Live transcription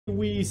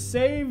We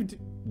saved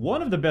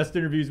one of the best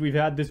interviews we've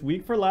had this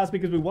week for last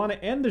because we want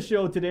to end the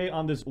show today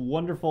on this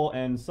wonderful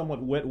and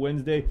somewhat wet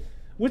Wednesday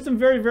with some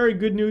very, very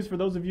good news for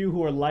those of you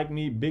who are like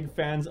me, big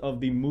fans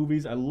of the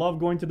movies. I love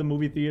going to the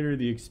movie theater.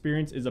 The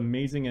experience is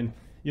amazing. And,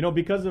 you know,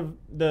 because of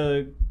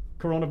the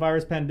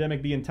coronavirus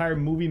pandemic, the entire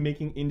movie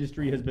making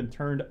industry has been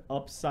turned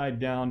upside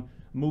down.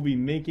 Movie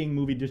making,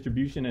 movie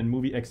distribution, and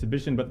movie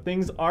exhibition. But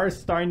things are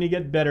starting to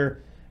get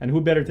better. And who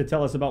better to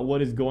tell us about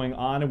what is going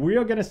on? And we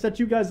are going to set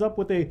you guys up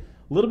with a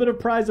little bit of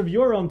prize of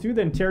your own too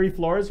than Terry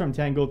Flores from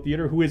Tango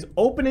Theater, who is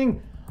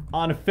opening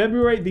on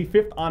February the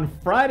 5th on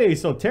Friday.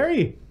 So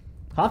Terry,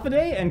 half a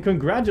day and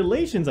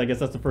congratulations. I guess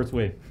that's the first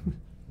way.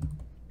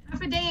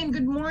 Half a day and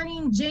good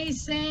morning,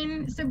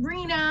 Jason,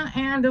 Sabrina,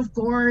 and of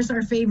course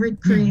our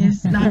favorite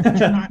Chris. Not that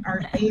you're not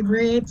our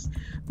favorites,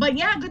 but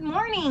yeah, good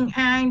morning,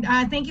 and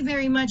thank you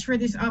very much for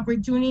this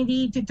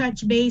opportunity to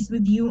touch base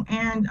with you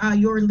and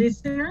your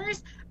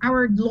listeners,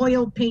 our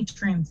loyal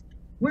patrons.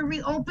 We're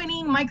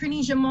reopening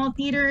Micronesia Mall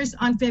Theaters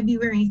on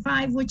February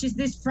 5, which is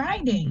this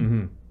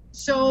Friday.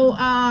 So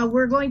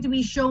we're going to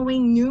be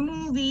showing new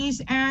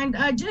movies and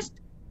just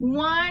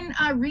one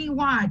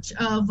rewatch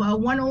of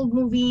one old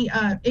movie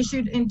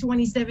issued in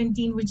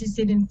 2017, which is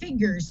Hidden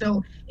Figures.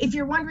 So if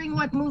you're wondering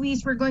what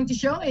movies we're going to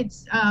show,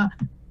 it's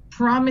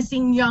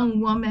Promising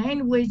Young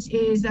Woman, which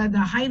is the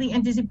highly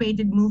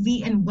anticipated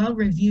movie and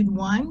well-reviewed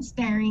one,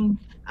 starring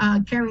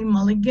Carey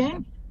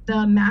Mulligan.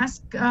 The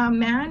Masked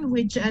Man,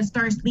 which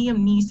stars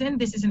Liam Neeson.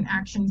 This is an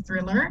action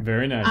thriller.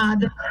 Very nice.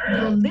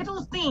 The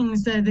Little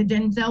Things, the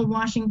Denzel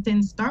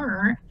Washington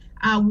star.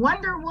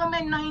 Wonder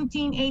Woman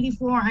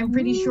 1984. I'm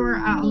pretty sure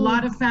a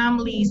lot of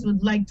families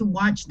would like to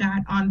watch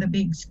that on the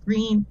big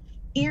screen.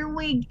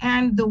 Earwig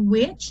and the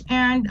Witch.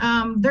 And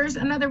there's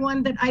another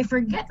one that I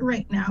forget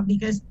right now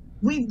because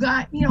we've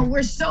got, you know,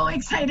 we're so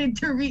excited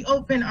to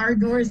reopen our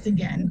doors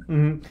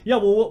again. Yeah,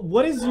 well,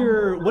 what is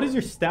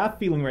your staff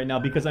feeling right now?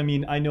 Because I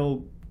mean, I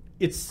know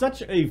it's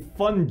such a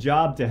fun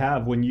job to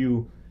have when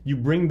you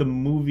bring the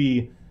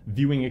movie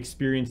viewing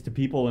experience to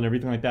people and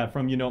everything like that,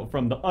 from, you know,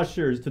 from the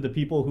ushers to the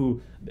people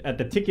who at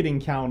the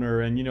ticketing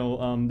counter and, you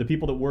know, the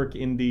people that work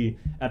at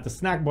the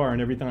snack bar and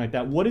everything like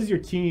that. What is your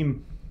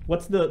team?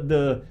 What's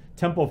the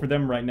tempo for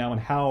them right now, and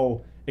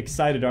how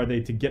excited are they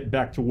to get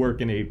back to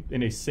work in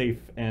a safe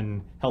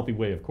and healthy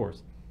way, of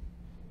course?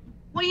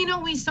 Well, you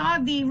know, we saw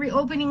the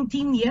reopening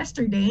team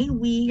yesterday.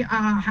 We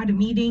had a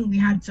meeting. We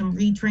had some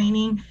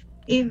retraining.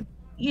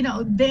 You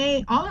know,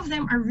 all of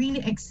them are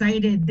really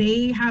excited.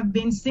 They have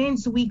been,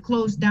 since we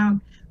closed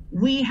down,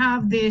 we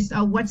have this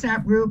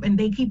WhatsApp group, and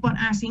they keep on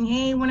asking,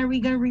 hey, when are we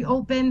going to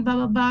reopen, blah,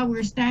 blah, blah.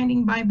 We're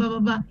standing by, blah, blah,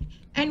 blah.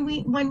 And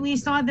when we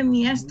saw them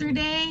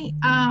yesterday,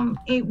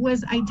 it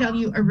was, I tell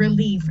you, a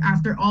relief.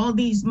 After all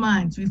these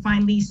months, we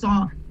finally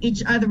saw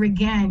each other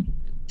again.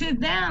 To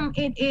them,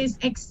 it is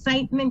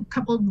excitement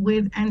coupled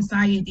with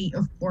anxiety,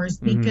 of course,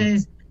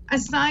 because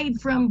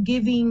aside from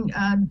giving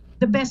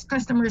the best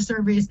customer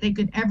service they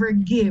could ever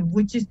give,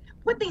 which is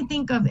what they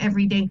think of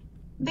every day,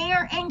 they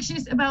are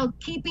anxious about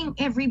keeping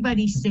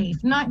everybody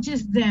safe, not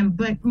just them,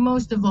 but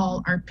most of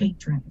all, our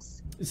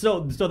patrons.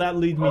 So that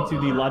leads me to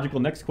the logical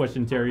next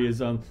question, Terry,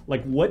 is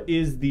like, what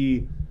is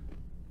the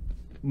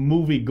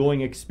movie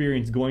going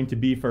experience going to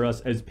be for us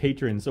as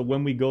patrons? So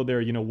when we go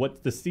there, you know, what's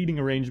the seating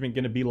arrangement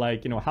going to be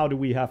like? You know, how do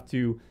we have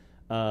to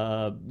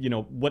you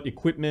know, what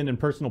equipment and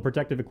personal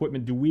protective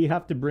equipment do we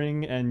have to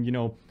bring, and, you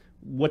know,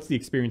 what's the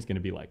experience going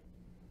to be like?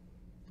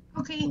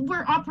 Okay,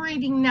 we're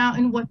operating now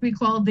in what we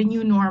call the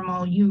new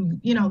normal. You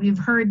know, you've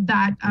heard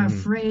that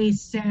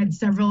phrase said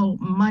several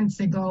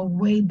months ago,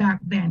 way back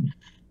then.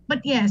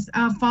 But yes,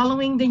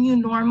 following the new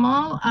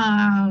normal,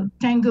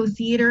 Tango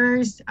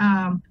Theaters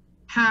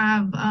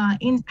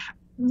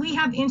we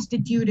have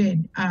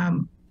instituted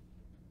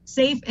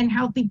safe and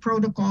healthy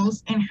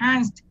protocols,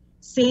 enhanced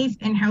safe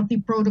and healthy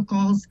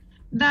protocols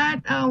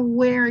that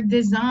were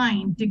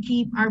designed to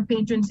keep our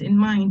patrons in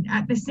mind.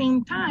 At the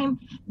same time,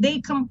 they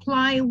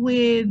comply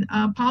with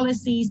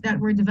policies that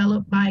were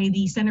developed by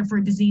the Center for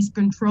Disease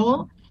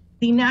Control,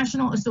 the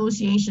National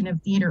Association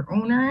of Theater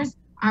Owners,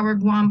 our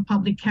Guam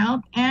Public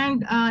Health,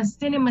 and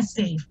Cinema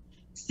Safe.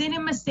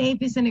 Cinema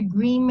Safe is an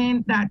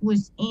agreement that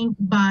was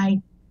inked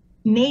by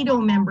NATO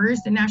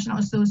members, the National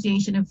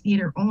Association of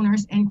Theater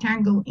Owners, and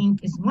Tango Inc.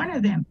 is one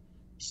of them.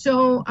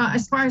 So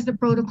as far as the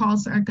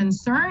protocols are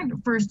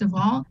concerned, first of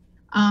all,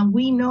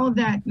 we know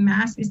that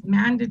mask is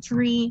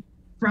mandatory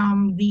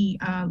from the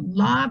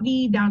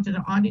lobby down to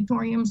the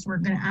auditoriums. We're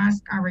going to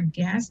ask our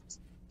guests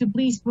to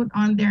please put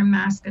on their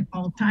mask at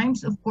all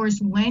times. Of course,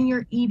 when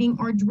you're eating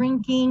or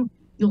drinking,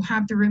 you'll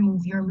have to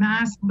remove your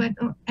mask, but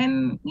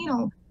and you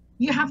know,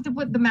 you have to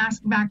put the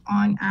mask back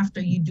on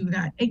after you do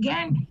that.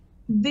 Again,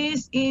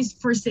 this is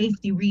for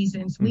safety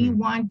reasons. We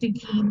want to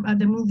keep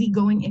the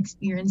movie-going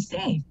experience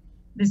safe.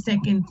 The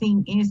second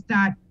thing is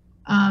that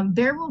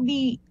there will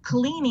be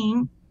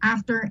cleaning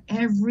after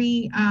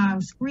every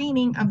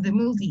screening of the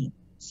movie.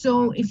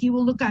 So if you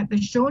will look at the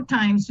show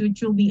times,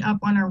 which will be up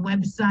on our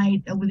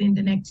website within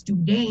the next 2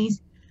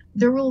 days,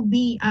 there will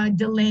be a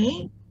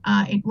delay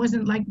It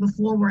wasn't like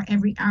before where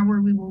every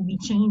hour we will be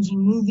changing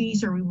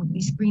movies or we will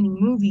be screening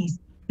movies.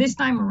 This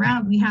time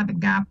around, we have a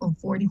gap of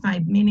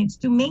 45 minutes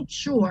to make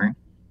sure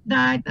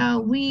that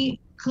we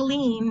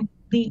clean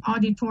the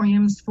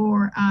auditoriums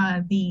for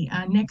the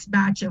next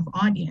batch of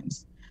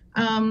audience.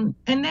 And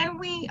then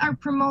we are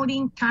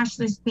promoting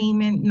cashless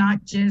payment,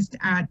 not just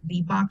at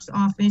the box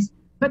office,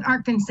 but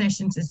our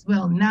concessions as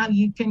well. Now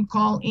you can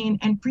call in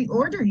and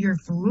pre-order your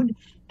food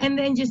and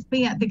then just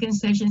pay at the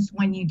concessions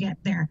when you get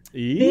there.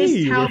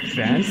 We're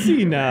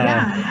fancy now.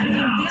 Yeah, I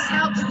mean, this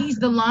helps ease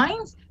the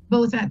lines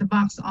both at the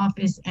box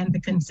office and the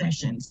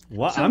concessions.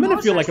 Wow, So I'm gonna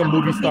those feel are like a some of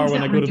movie the star things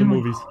when that I go we're to the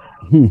doing.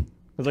 movies.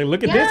 I was like,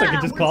 look at this, I Yeah,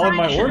 can just we're call in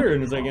my trying. order,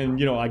 and it's like,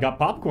 and I got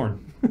popcorn.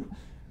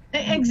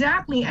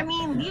 Exactly. I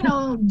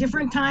mean,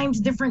 different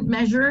times, different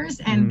measures,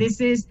 and Mhm. this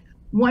is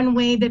one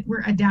way that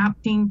we're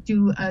adapting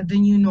to the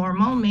new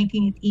normal,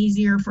 making it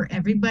easier for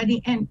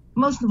everybody, and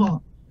most of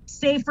all,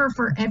 safer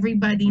for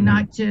everybody,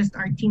 not just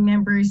our team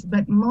members,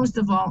 but most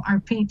of all, our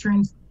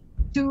patrons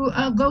to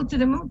go to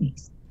the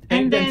movies.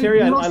 And then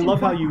Terry, I most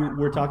love how important-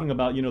 you were talking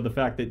about, the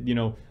fact that,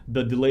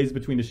 the delays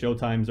between the show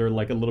times are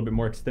like a little bit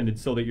more extended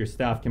so that your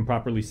staff can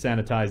properly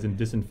sanitize and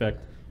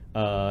disinfect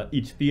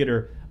each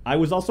theater. I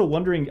was also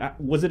wondering,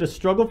 was it a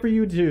struggle for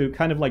you to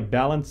kind of like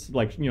balance,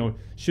 like,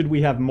 should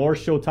we have more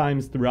show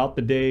times throughout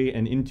the day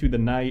and into the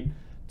night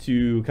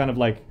to kind of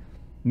like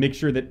make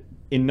sure that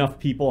enough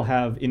people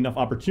have enough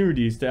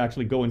opportunities to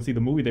actually go and see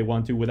the movie they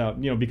want to without,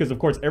 because of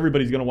course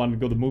everybody's going to want to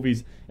go to the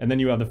movies, and then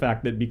you have the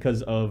fact that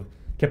because of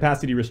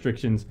capacity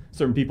restrictions,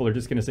 certain people are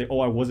just going to say,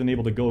 oh, I wasn't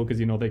able to go because,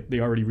 they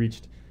already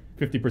reached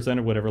 50%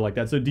 or whatever like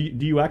that. So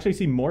do you actually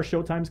see more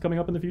show times coming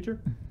up in the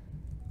future?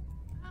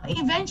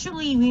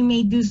 Eventually, we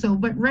may do so,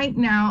 but right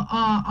now,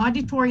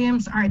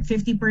 auditoriums are at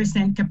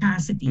 50%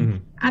 capacity. Mm-hmm.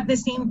 At the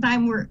same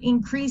time, we're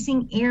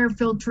increasing air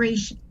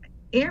filtration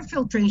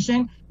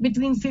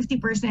between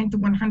 50% to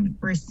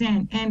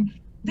 100%. And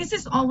this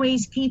is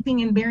always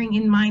keeping and bearing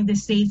in mind the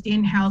safety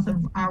and health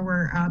of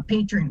our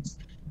patrons.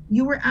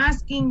 You were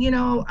asking,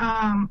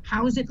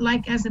 how is it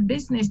like as a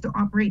business to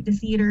operate the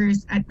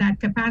theaters at that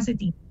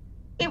capacity?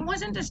 It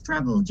wasn't a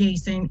struggle,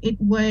 Jason. It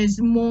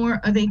was more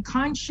of a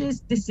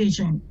conscious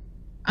decision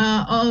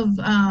of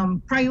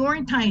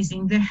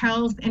prioritizing the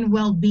health and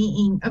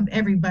well-being of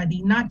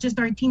everybody, not just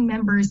our team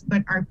members,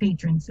 but our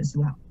patrons as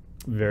well.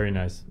 Very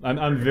nice.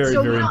 I'm very,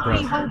 So very we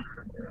impressed.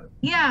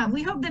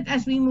 hope that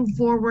as we move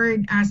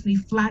forward, as we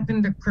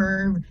flatten the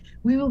curve,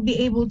 we will be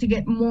able to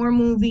get more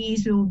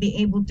movies, we will be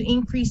able to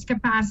increase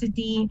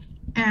capacity,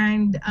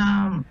 and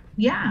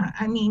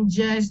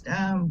just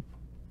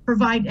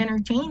provide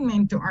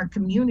entertainment to our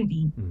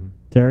community. Mm-hmm.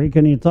 Terry,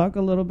 can you talk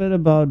a little bit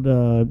about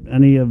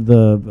any of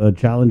the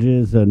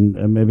challenges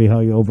and maybe how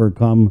you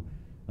overcome?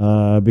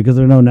 Because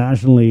I know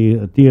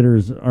nationally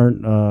theaters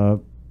aren't,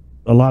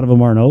 a lot of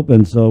them aren't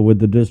open. So with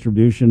the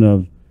distribution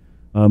of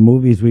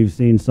movies, we've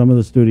seen some of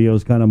the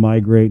studios kind of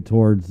migrate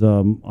towards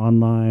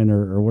online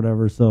or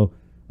whatever. So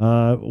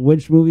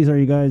which movies are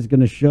you guys going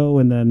to show?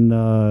 And then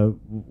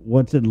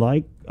what's it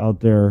like out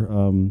there,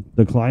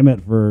 the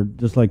climate for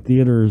just like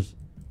theaters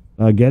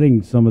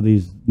getting some of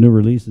these new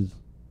releases?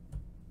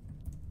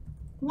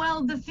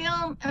 Well,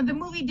 the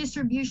movie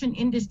distribution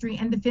industry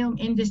and the film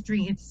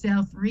industry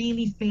itself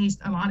really faced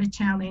a lot of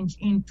challenge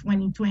in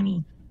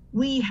 2020.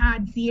 We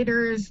had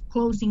theaters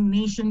closing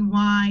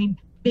nationwide,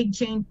 big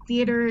chain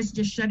theaters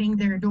just shutting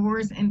their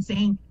doors and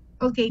saying,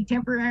 okay,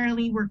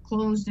 temporarily we're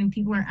closed, and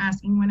people are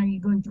asking, when are you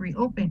going to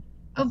reopen?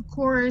 Of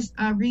course,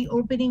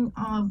 reopening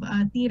of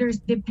theaters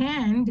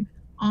depend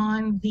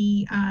on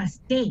the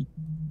state.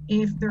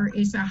 If there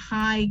is a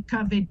high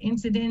COVID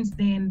incidence,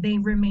 then they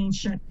remain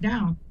shut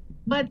down.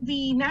 But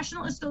the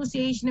National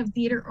Association of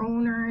Theater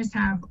Owners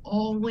have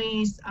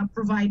always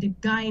provided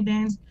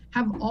guidance,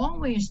 have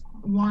always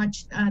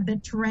watched the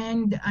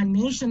trend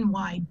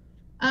nationwide.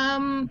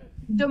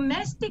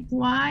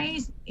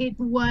 Domestic-wise, it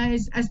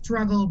was a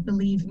struggle,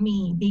 believe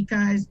me,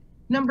 because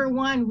number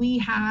one, we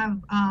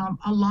have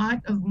a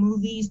lot of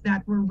movies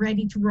that were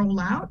ready to roll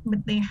out,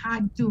 but they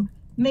had to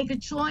make a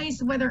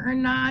choice whether or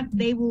not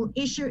they will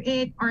issue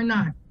it or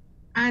not.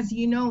 As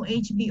you know,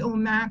 HBO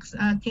Max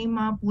came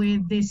up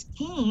with this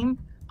scheme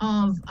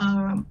of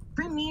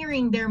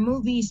premiering their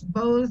movies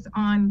both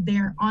on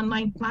their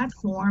online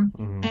platform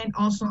and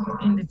also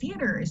in the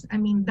theaters. I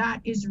mean,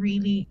 that is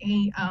really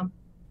a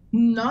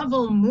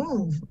novel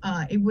move.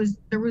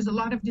 There was a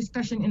lot of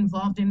discussion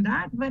involved in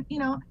that, but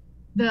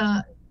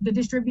the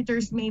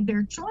distributors made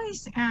their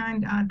choice,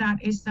 and that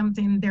is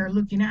something they're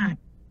looking at.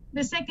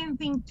 The second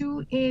thing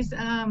too is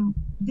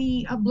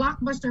the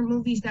blockbuster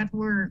movies that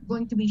were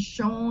going to be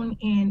shown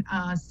in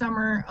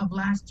summer of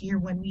last year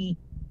when we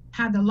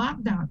had the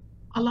lockdown.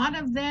 A lot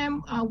of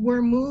them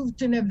were moved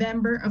to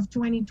November of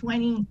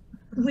 2020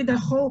 with the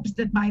hopes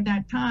that by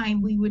that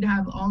time we would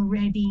have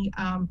already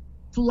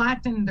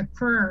flattened the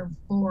curve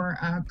for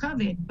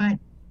COVID, but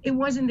it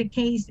wasn't the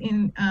case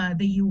in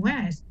the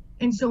US.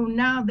 And so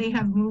now they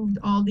have moved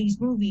all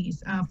these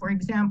movies. For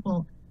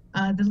example,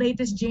 the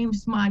latest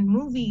James Bond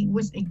movie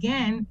was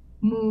again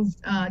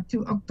moved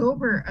to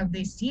October of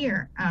this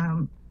year.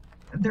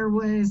 there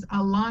was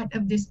a lot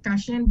of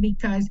discussion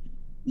because,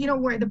 you know,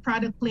 where the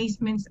product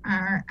placements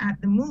are at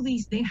the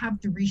movies, they have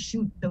to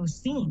reshoot those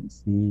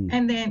scenes.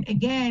 And then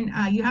again,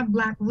 you have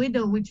Black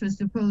Widow, which was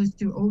supposed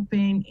to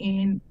open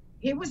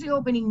it was the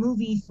opening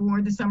movie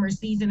for the summer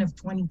season of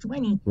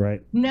 2020.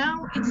 Right.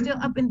 Now it's still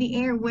up in the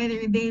air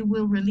whether they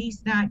will release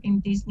that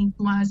in Disney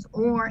Plus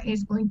or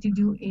is going to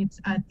do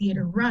its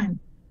theater run.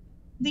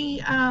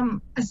 The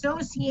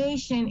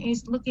association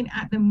is looking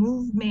at the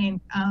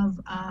movement of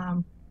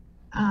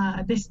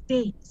the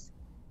states,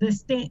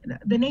 the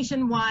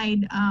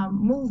nationwide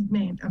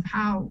movement of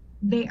how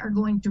they are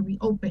going to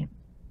reopen.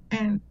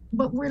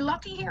 But we're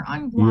lucky here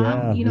on Guam.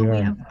 Yeah, you know, we we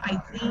are. have,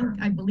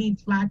 I believe,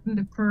 flattened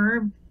the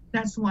curve.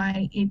 That's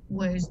why it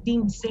was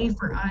deemed safe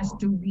for us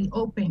to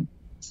reopen.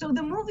 So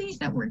the movies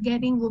that we're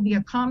getting will be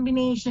a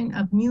combination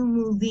of new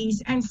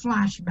movies and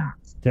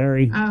flashbacks.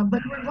 Terry.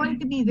 But we're going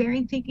to be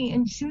very picky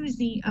and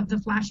choosy of the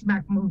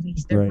flashback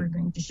movies that we're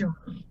going to show.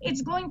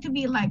 It's going to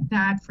be like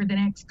that for the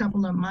next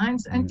couple of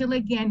months until,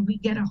 again, we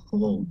get a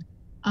hold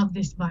of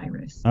this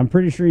virus. I'm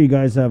pretty sure you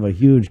guys have a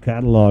huge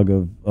catalog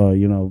of,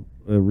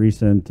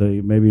 recent,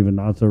 maybe even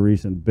not so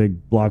recent,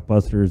 big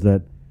blockbusters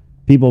that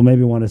people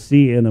maybe want to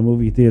see in a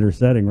movie theater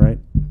setting, right?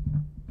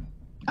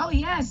 Oh,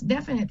 yes,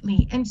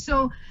 definitely. And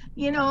so,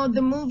 you know,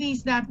 the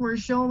movies that we're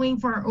showing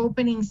for our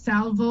opening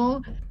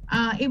salvo,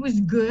 it was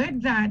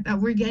good that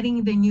we're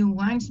getting the new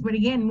ones. But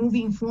again,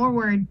 moving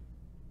forward,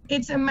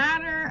 it's a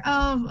matter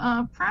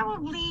of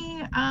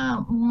probably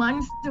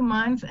month to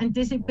month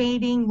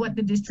anticipating what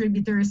the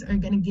distributors are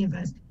going to give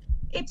us.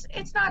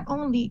 It's not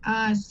only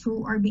us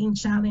who are being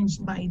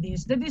challenged by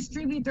this. The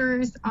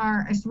distributors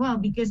are as well,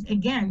 because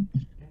again,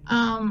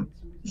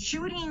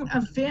 shooting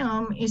a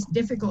film is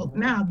difficult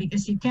now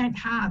because you can't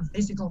have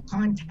physical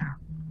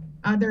contact.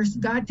 There's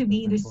got to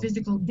be this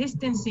physical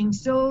distancing.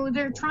 So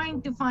they're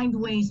trying to find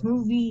ways.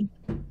 Movie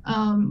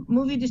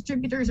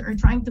distributors are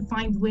trying to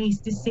find ways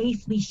to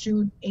safely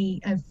shoot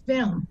a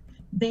film.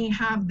 They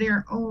have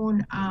their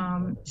own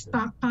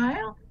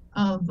stockpile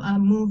of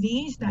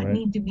movies that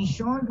need to be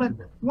shown. But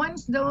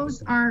once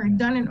those are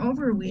done and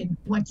over with,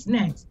 what's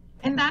next?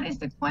 And that is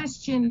the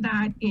question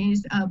that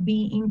is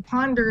being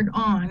pondered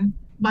on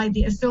by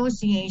the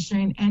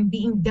association and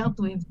being dealt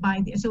with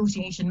by the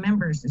association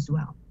members as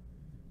well.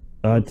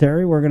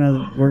 Terry, we're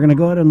gonna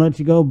go ahead and let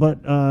you go,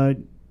 but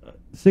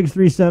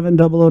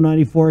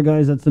 637-0094,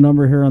 guys, that's the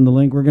number here on the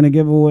link. We're gonna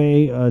give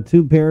away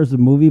 2 pairs of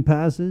movie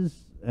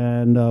passes,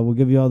 and we'll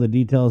give you all the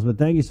details. But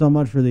thank you so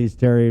much for these,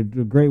 Terry. A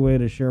great way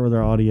to share with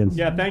our audience.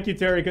 Yeah, thank you,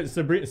 Terry. 'Cause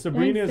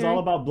Sabrina is all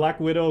about Black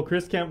Widow.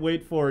 Chris can't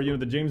wait for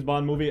the James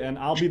Bond movie, and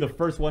I'll be the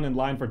first one in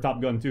line for Top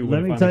Gun 2.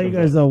 Let me tell you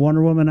guys, though,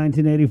 Wonder Woman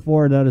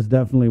 1984, that is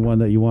definitely one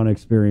that you want to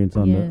experience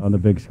on the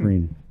big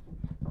screen.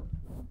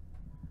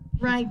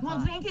 Right. Well,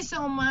 thank you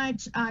so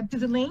much to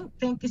the link.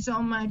 Thank you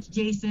so much,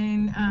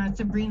 Jason,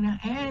 Sabrina,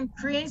 and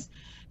Chris.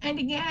 And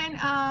again,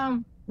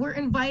 we're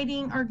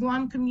inviting our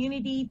Guam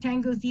community.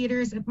 Tango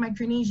Theatres at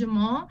Micronesia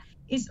Mall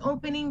is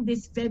opening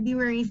this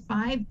February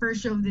 5.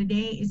 First show of the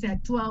day is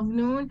at 12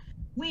 noon.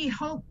 We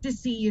hope to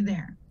see you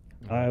there.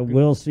 I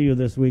will see you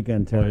this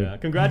weekend, Terry. Oh, yeah.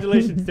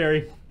 Congratulations,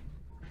 Terry.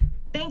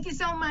 Thank you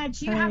so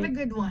much. You have a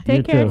good one.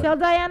 Take care. too. Tell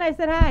Diana I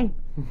said hi.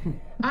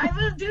 I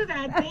will do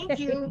that. Thank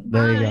you.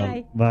 There you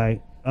go.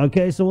 Bye.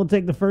 Okay, so we'll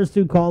take the first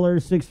 2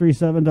 callers,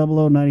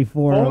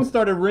 637-0094. Phone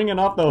started ringing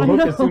off the hook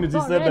as soon as you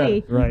said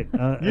that. Right.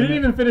 You didn't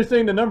even finish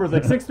saying the numbers,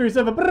 like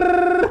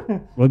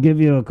 637. We'll give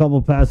you a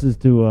couple passes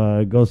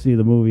to go see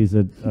the movies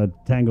at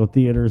Tango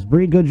Theatres.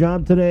 Bree, good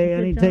job today.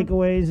 Any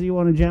takeaways you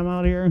want to jam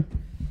out here?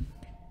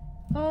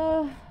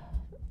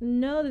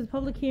 No, there's a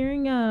public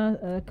hearing,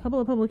 a couple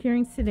of public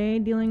hearings today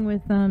dealing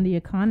with the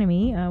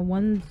economy.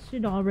 One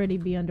should already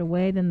be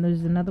underway. Then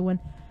there's another one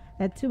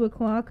at 2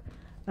 o'clock.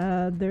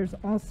 There's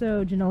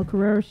also Janelle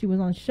Carrera. She was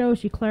on the show.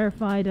 She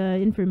clarified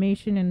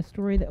information in a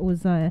story that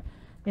was in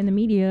the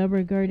media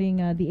regarding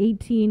the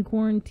 18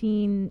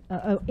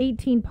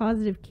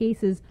 positive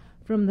cases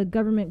from the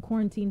government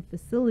quarantine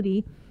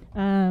facility.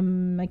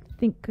 I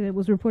think it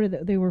was reported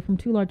that they were from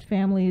 2 large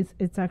families.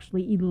 It's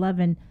actually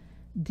 11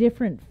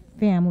 different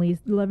families,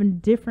 11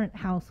 different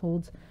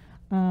households,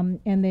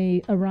 and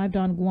they arrived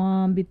on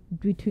Guam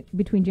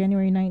between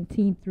January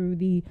 19th through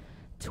the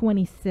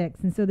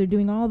 26th. And so they're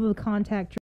doing all the contact